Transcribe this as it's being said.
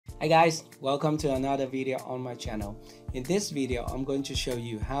Hi guys, welcome to another video on my channel. In this video, I'm going to show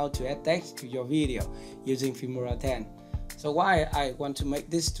you how to add text to your video using Filmora 10. So why I want to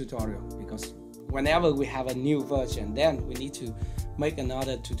make this tutorial? Because whenever we have a new version, then we need to make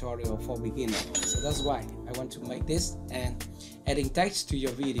another tutorial for beginners. So that's why I want to make this, and adding text to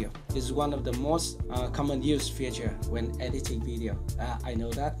your video is one of the most common used feature when editing video. I know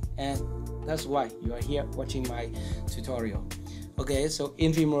that, and that's why you are here watching my tutorial. Okay, so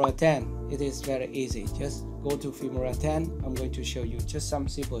in Filmora 10, it is very easy. Just go to Filmora 10. I'm going to show you just some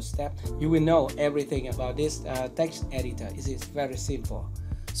simple steps. You will know everything about this text editor. It is very simple.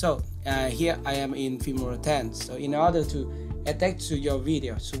 So here I am in Filmora 10. So in order to add text to your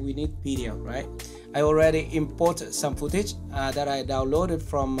video, so we need video, right? I already imported some footage that I downloaded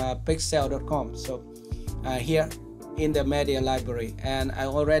from pixel.com. So here in the media library, and I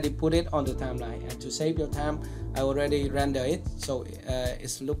already put it on the timeline. And to save your time, I already render it, so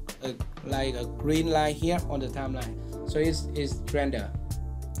it's look like a green line here on the timeline. So it's render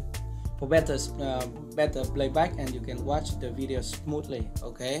for better playback, and you can watch the video smoothly.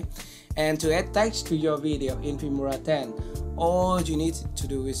 Okay, and to add text to your video in Filmora 10, all you need to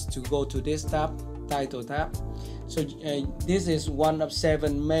do is to go to this tab, title tab. So this is one of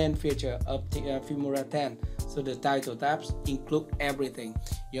 7 main features of Filmora 10. So the title tabs include everything.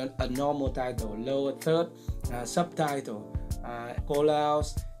 You have a normal title, lower third, subtitle,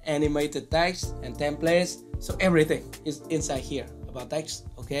 callouts, animated text, and templates. So everything is inside here about text.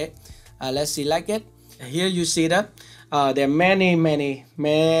 Okay, let's select it. Here you see that there are many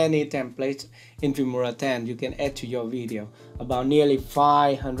templates in Filmora 10 you can add to your video. About nearly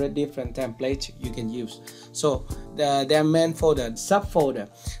 500 different templates you can use. So their main folder, subfolder.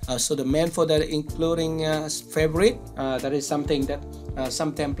 So the main folder including favorite, that is something that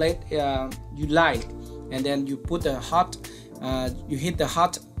some template you like, and then you put the hot, you hit the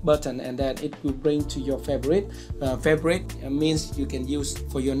hot button, and then it will bring to your favorite. Favorite means you can use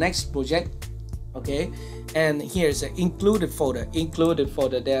for your next project. Okay, and here's an included folder.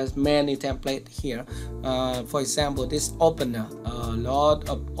 There's many templates here. For example, this opener, a lot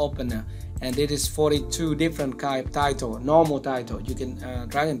of opener, and it is 42 different kind of title, normal title. You can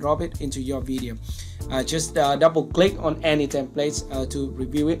drag and drop it into your video. Just double click on any templates to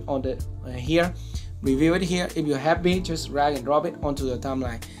review it on the here. Review it here. If you're happy, just drag and drop it onto the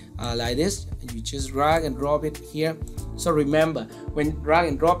timeline like this. You just drag and drop it here. So remember, when drag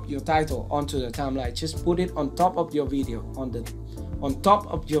and drop your title onto the timeline, just put it on top of your video, on top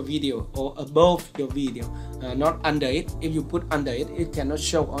of your video or above your video, not under it. If you put under it, it cannot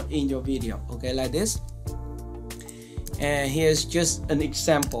show in your video. Okay, like this. And here's just an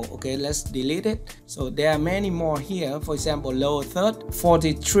example. Okay, let's delete it. So there are many more here. For example, lower third,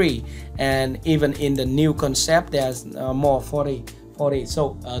 43, and even in the new concept, there's more, 40.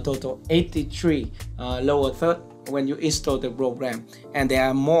 So total 83 lower third when you install the program, and there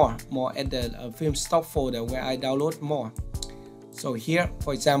are more at the film stock folder where I download more. So here,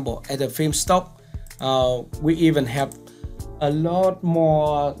 for example, at the film stock, we even have a lot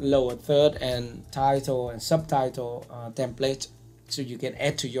more lower third and title and subtitle templates, so you can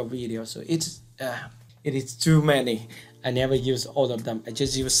add to your video. So it is too many. I never use all of them. I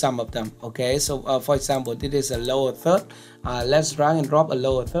just use some of them. Okay, so for example, this is a lower third. Let's drag and drop a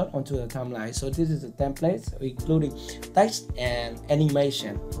lower third onto the timeline. So this is the template, including text and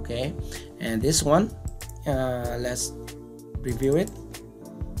animation. Okay, and this one, let's review it.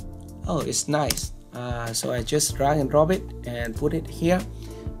 Oh, it's nice. So I just drag and drop it and put it here.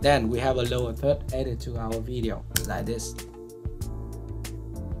 Then we have a lower third added to our video like this.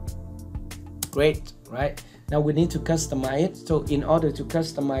 Great, right? Now we need to customize it. So in order to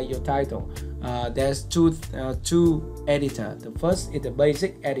customize your title, there's two editors. The first is the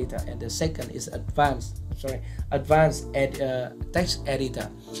basic editor, and the second is advanced text editor.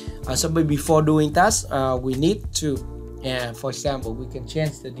 So before doing that, we need to, for example, we can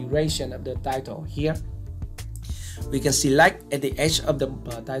change the duration of the title here. We can select at the edge of the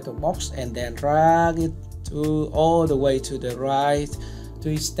title box and then drag it all the way to the right to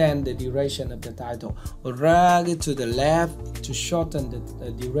extend the duration of the title, or drag it to the left to shorten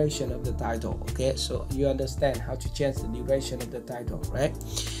the duration of the title. Okay, so you understand how to change the duration of the title, right?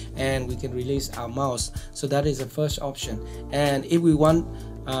 And we can release our mouse. So that is the first option. And if we want,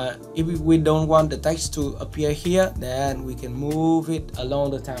 if we don't want the text to appear here, then we can move it along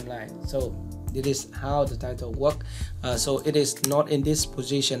the timeline. So this is how the title works. So it is not in this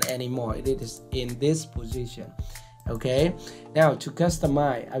position anymore. It is in this position. Okay, now to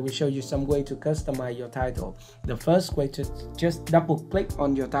customize, I will show you some way to customize your title. The first way to just double click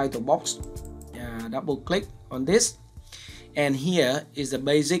on your title box, double click on this, and here is the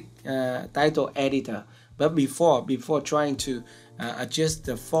basic title editor. But before trying to adjust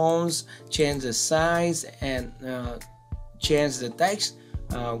the fonts, change the size, and change the text,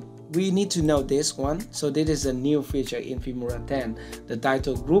 we need to know this one. So this is a new feature in Filmora 10, the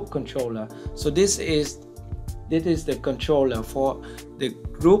title group controller. So this is the controller for the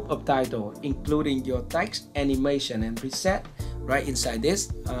group of title, including your text, animation, and preset right inside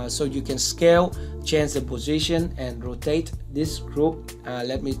this. So you can scale, change the position, and rotate this group.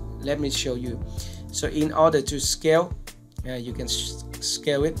 Let me show you. So in order to scale, you can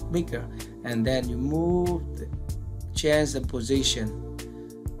scale it bigger, and then you change the position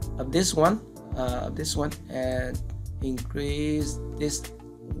of this one, and increase this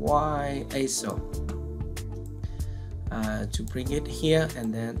Y ISO to bring it here,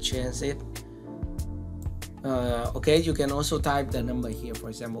 and then change it. Okay, you can also type the number here, for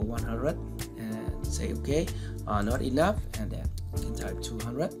example 100, and say okay, not enough, and then you can type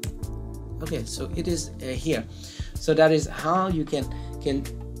 200. Okay, so it is here. So that is how you can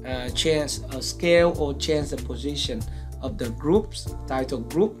change a scale or change the position of the title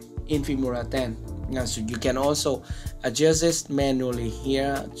group in Filmora 10. So you can also adjust this manually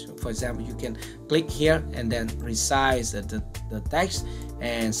here. For example, you can click here and then resize the text,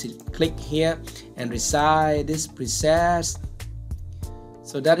 and click here and resize this preset.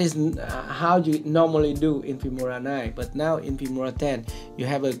 So that is how you normally do in Filmora 9, but now in Filmora 10 you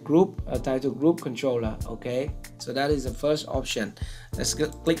have a title group controller. Okay, so that is the first option. Let's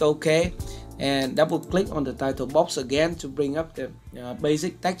click OK and double click on the title box again to bring up the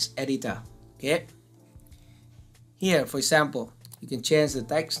basic text editor. Okay, here for example you can change the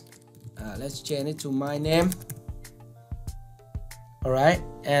text. Let's change it to my name. Alright,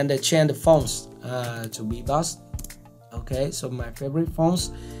 and change the fonts to be boss. Okay, so my favorite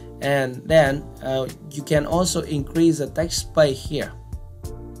fonts, and then you can also increase the text space here,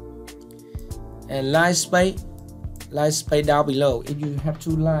 and line space down below. If you have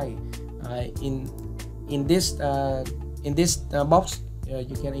two lines in this box,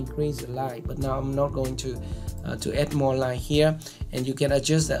 you can increase the line, but now I'm not going to add more line here, and you can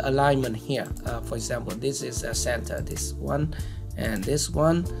adjust the alignment here. For example, this is a center, this one and this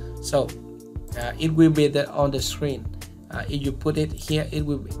one, so it will be on the screen. If you put it here, it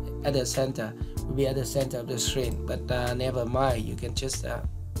will be at the center, of the screen, but never mind, you can just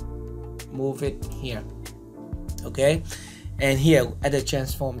move it here. Okay, and here at the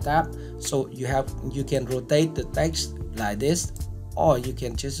transform tab, so you can rotate the text like this, or you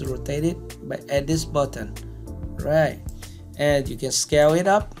can just rotate it by at this button, right? And you can scale it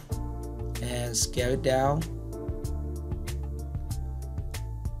up and scale it down,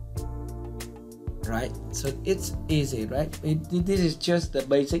 right? So it's easy, right? This is just the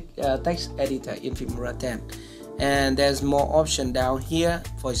basic text editor in Filmora 10, and there's more option down here.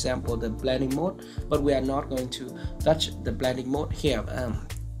 For example, the blending mode, but we are not going to touch the blending mode here.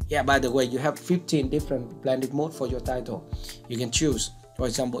 Yeah, by the way, you have 15 different blending mode for your title. You can choose. For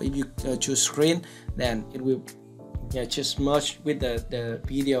example, if you choose screen, then it will just merge with the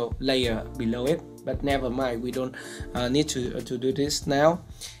video layer below it, but never mind, we don't need to do this now.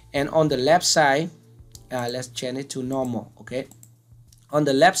 And on the left side, let's change it to normal. Okay, on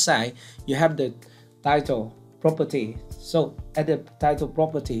the left side you have the title property. So at the title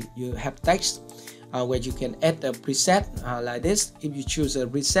property you have text where you can add a preset like this. If you choose a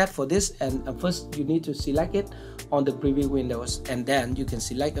preset for this, and first you need to select it on the preview windows, and then you can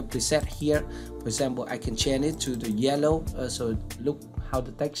select a preset here. For example, I can change it to the yellow, so look how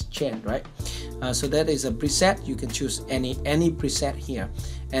the text changed, right? So that is a preset. You can choose any preset here,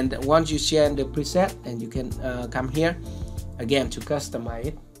 and once you change the preset, and you can come here again to customize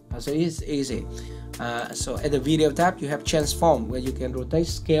it. So it's easy. So at the video tab you have transform, where you can rotate,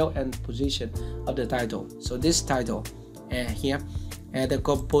 scale, and position of the title. So this title here, and the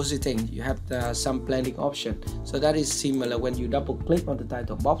compositing, you have some blending option. So that is similar when you double click on the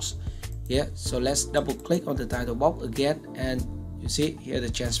title box here. So let's double click on the title box again, and you see here the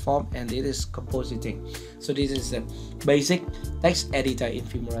transform, and it is compositing. So this is the basic text editor in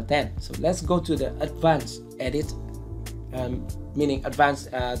Filmora 10. So let's go to the advanced edit, meaning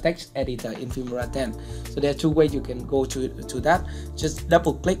advanced text editor in Filmora 10. So there are two ways you can go to that. Just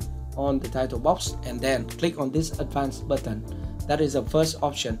double click on the title box and then click on this advanced button. That is the first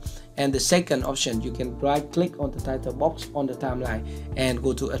option. And the second option, you can right click on the title box on the timeline and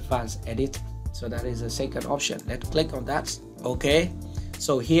go to advanced edit. So that is the second option. Let's click on that. Okay,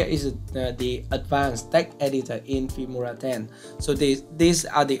 so here is the advanced text editor in Filmora 10. So these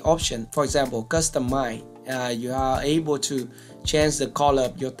are the options. For example, customize. You are able to change the color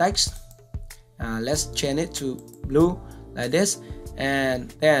of your text. Let's change it to blue like this. And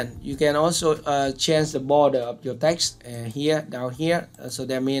then you can also change the border of your text here, down here. So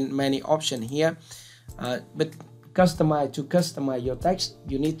there are many options here, but to customize your text,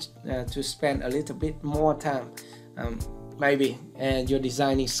 you need to spend a little bit more time, maybe, and your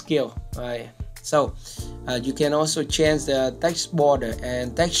designing skill, right? So you can also change the text border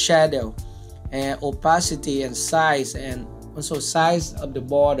and text shadow and opacity and size, and also size of the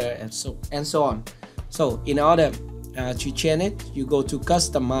border, and so on. So in order to change it, you go to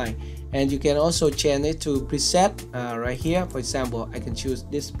customize, and you can also change it to preset right here. For example, I can choose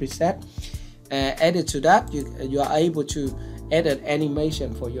this preset, added to that. You are able to add an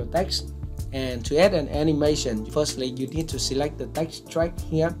animation for your text. And to add an animation, firstly you need to select the text track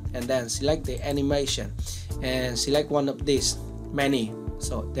here, and then select the animation and select one of these many.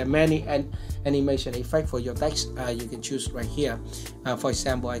 So there are many animation effect for your text. You can choose right here. For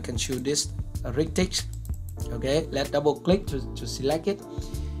example, I can choose this rectex. Okay, let's double click to select it,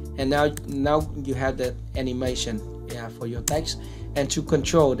 and now you have the animation, yeah, for your text. And to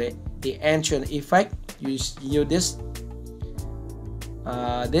control the entrance effect, you use this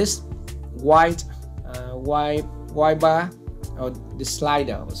white bar, or the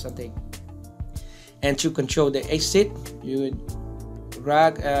slider or something. And to control the exit, you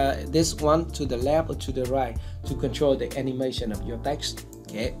drag this one to the left or to the right to control the animation of your text.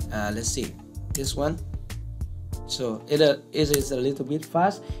 Okay, let's see this one. So it is a little bit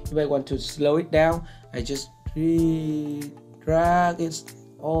fast. If I want to slow it down, I just drag it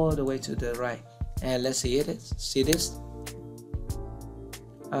all the way to the right, and let's see it. See this?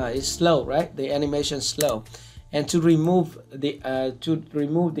 It's slow, right? The animation is slow. And to remove the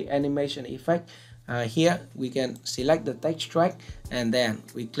animation effect, here we can select the text track, and then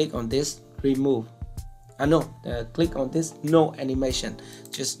we click on this remove. Click on this no animation.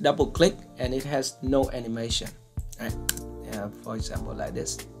 Just double click, and it has no animation. Right? For example, like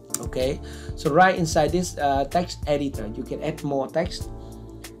this. Okay. So right inside this text editor, you can add more text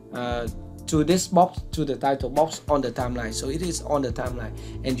to this box, to the title box on the timeline. So it is on the timeline,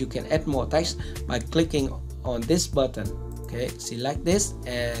 and you can add more text by clicking on this button. Okay, select this,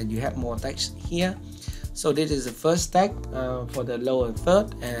 and you have more text here. So this is the first tag for the lower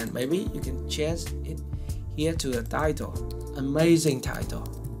third, and maybe you can change it here to a title. Amazing title.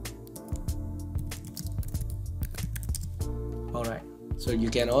 Alright, so you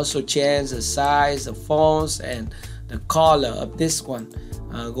can also change the size, the fonts, and the color of this one.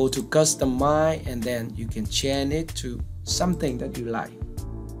 Go to customize, and then you can change it to something that you like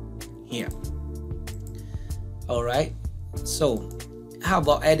here. Alright, so how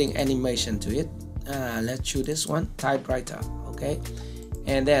about adding animation to it? Let's choose this one, typewriter. Okay,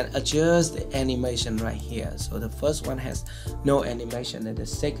 and then adjust the animation right here. So the first one has no animation, and the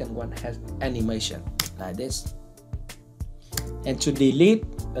second one has animation, like this. And to delete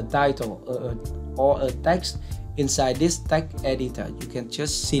a title or a text inside this text editor, you can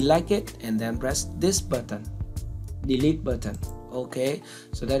just select it and then press this button, delete button. Okay,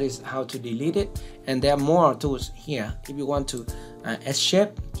 so that is how to delete it. And there are more tools here. If you want to add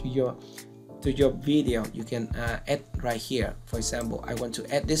shape to your video, you can add right here. For example, I want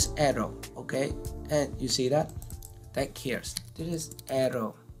to add this arrow. Okay, and you see that tag here, this is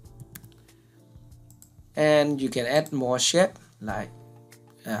arrow, and you can add more shape like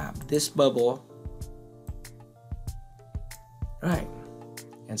this bubble, right?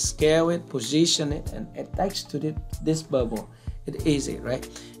 And scale it, position it, and add text to this bubble. It's easy, right?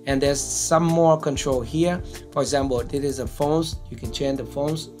 And there's some more control here. For example, this is a font. You can change the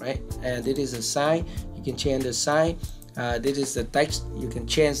fonts, right? And this is a sign. You can change the sign. This is the text. You can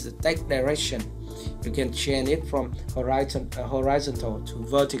change the text direction. You can change it from horizontal to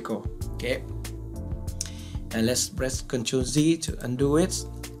vertical. Okay. And let's press Ctrl Z to undo it.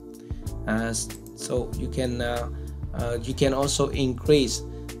 So you can also increase.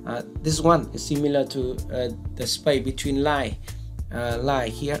 This one is similar to the space between line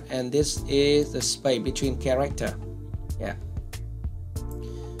here, and this is the space between character. Yeah.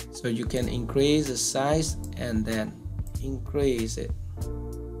 So you can increase the size and then increase it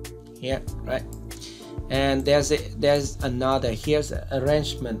here, right? And there's another. Here's the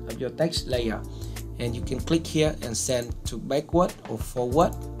arrangement of your text layer. And you can click here and send to backward or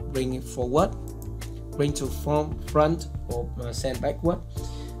forward, bring it forward, bring to front, or send backward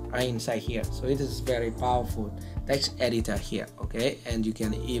right inside here. So it is very powerful text editor here. Okay, and you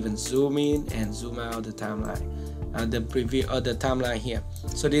can even zoom in and zoom out the timeline, the preview of the timeline here.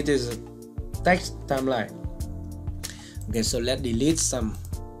 So this is a text timeline. Okay, so let's delete some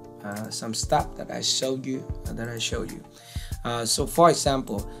stuff that I showed you. So for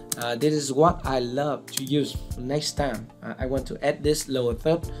example, this is what I love to use next time. I want to add this lower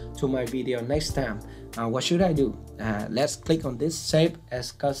third to my video next time. What should I do? Let's click on this save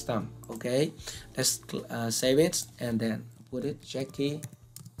as custom. Okay, let's save it and then put it Jacky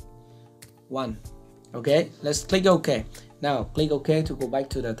 1. Okay, let's click OK. Now click OK to go back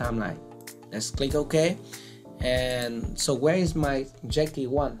to the timeline. Let's click OK. And so where is my Jacky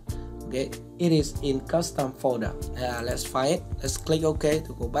 1? Okay, it is in custom folder. Let's find it. Let's click OK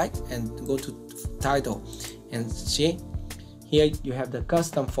to go back and go to title, and see here you have the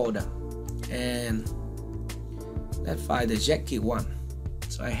custom folder, and let's find the Jacky 1.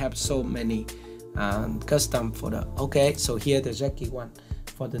 So I have so many custom folder. Okay, so here the Jacky 1.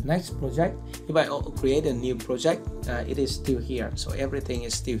 For the next project, if I create a new project, it is still here, so everything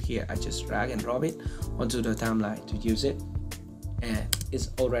is still here. I just drag and drop it onto the timeline to use it, and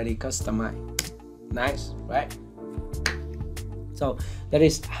it's already customized. Nice, right? So that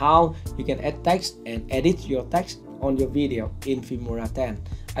is how you can add text and edit your text on your video in Filmora 10.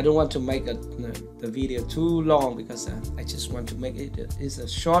 I don't want to make the video too long because I just want to make it is a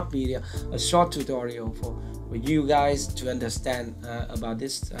short video, a short tutorial for you guys to understand about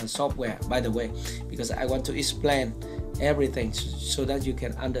this software, by the way, because I want to explain everything so that you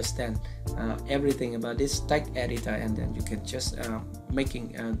can understand everything about this text editor, and then you can just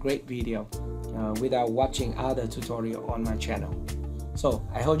making a great video without watching other tutorial on my channel. So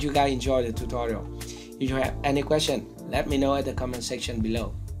I hope you guys enjoy the tutorial. If you have any question, let me know at the comment section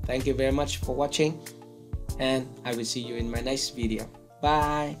below. Thank you very much for watching, and I will see you in my next video.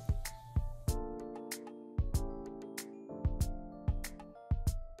 Bye.